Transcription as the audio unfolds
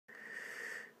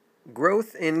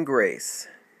Growth in grace.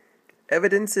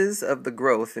 Evidences of the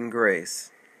growth in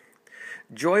grace.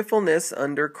 Joyfulness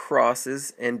under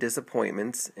crosses and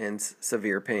disappointments and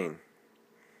severe pain.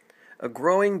 A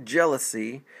growing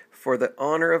jealousy for the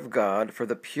honor of God, for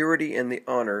the purity and the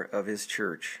honor of His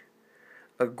church.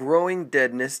 A growing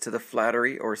deadness to the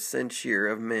flattery or censure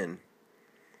of men.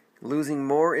 Losing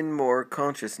more and more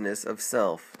consciousness of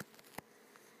self.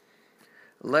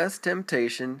 Less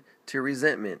temptation to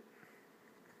resentment.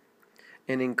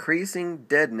 An increasing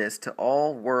deadness to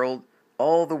all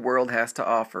the world has to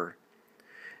offer,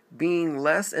 being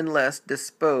less and less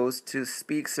disposed to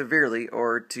speak severely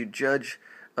or to judge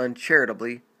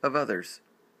uncharitably of others.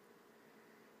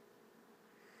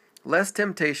 Less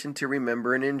temptation to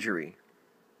remember an injury.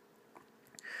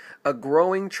 A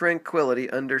growing tranquility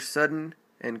under sudden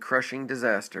and crushing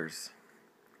disasters.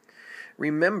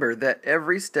 Remember that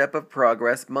every step of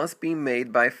progress must be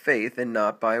made by faith and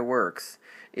not by works.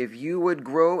 If you would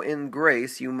grow in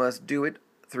grace, you must do it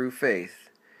through faith.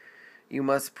 You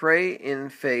must pray in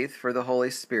faith for the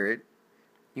Holy Spirit.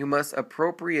 You must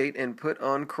appropriate and put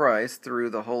on Christ through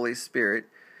the Holy Spirit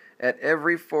at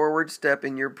every forward step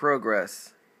in your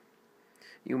progress.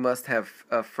 You must have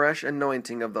a fresh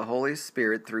anointing of the Holy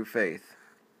Spirit through faith.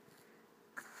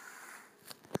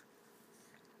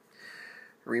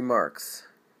 Remarks.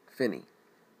 Finney.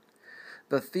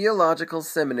 The theological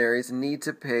seminaries need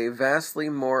to pay vastly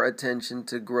more attention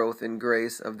to growth in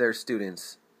grace of their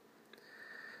students.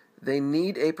 They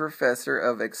need a professor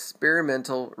of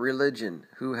experimental religion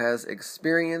who has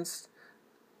experience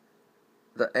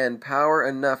and power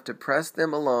enough to press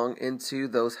them along into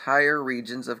those higher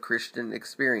regions of Christian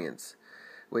experience,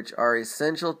 which are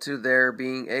essential to their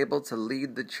being able to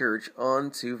lead the church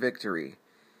on to victory.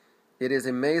 It is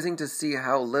amazing to see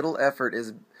how little effort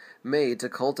is made to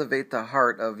cultivate the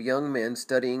heart of young men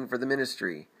studying for the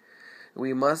ministry.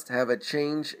 We must have a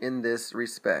change in this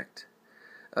respect.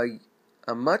 A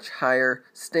much higher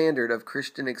standard of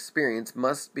Christian experience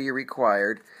must be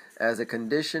required as a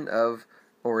condition of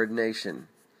ordination.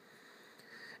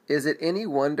 Is it any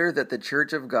wonder that the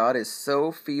Church of God is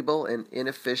so feeble and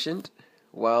inefficient,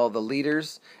 while the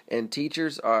leaders and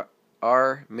teachers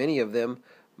are many of them,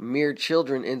 mere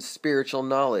children in spiritual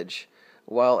knowledge,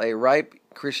 while a ripe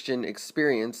Christian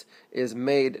experience is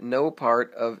made no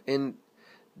part of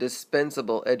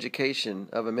indispensable education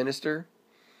of a minister?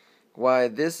 Why,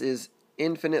 this is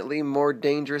infinitely more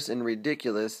dangerous and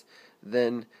ridiculous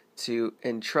than to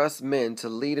entrust men to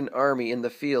lead an army in the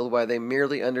field while they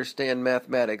merely understand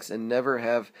mathematics and never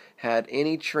have had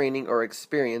any training or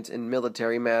experience in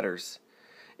military matters.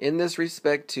 In this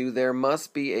respect, too, there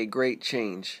must be a great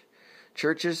change.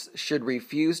 Churches should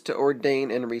refuse to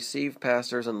ordain and receive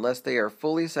pastors unless they are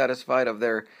fully satisfied of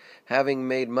their having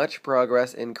made much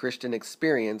progress in Christian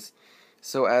experience,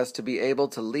 so as to be able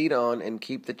to lead on and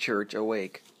keep the church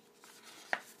awake.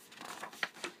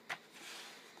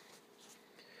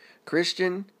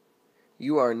 Christian,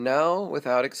 you are now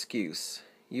without excuse.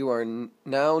 You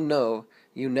now know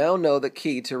the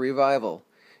key to revival.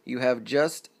 You have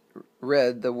just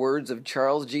read the words of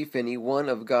Charles G. Finney, one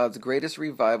of God's greatest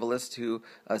revivalists, who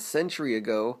a century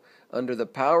ago, under the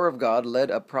power of God, led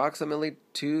approximately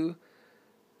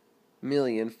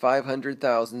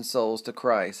 2,500,000 souls to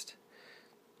Christ.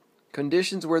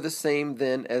 Conditions were the same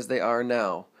then as they are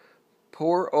now.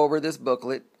 Pore over this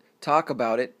booklet, talk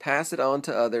about it, pass it on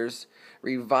to others.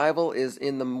 Revival is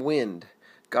in the wind.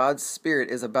 God's Spirit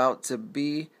is about to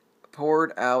be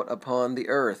poured out upon the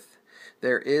earth.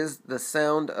 There is the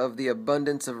sound of the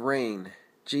abundance of rain.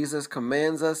 Jesus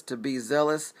commands us to be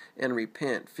zealous and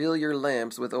repent. Fill your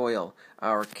lamps with oil.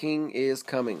 Our King is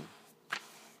coming.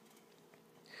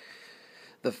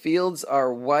 The fields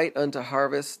are white unto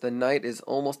harvest. The night is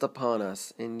almost upon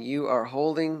us, and you are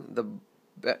holding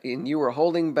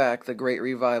back the great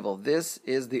revival. This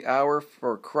is the hour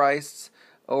for Christ's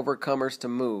overcomers to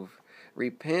move.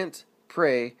 Repent,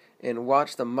 pray, and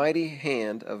watch the mighty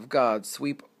hand of God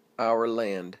sweep our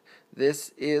land.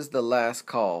 This is the last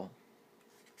call.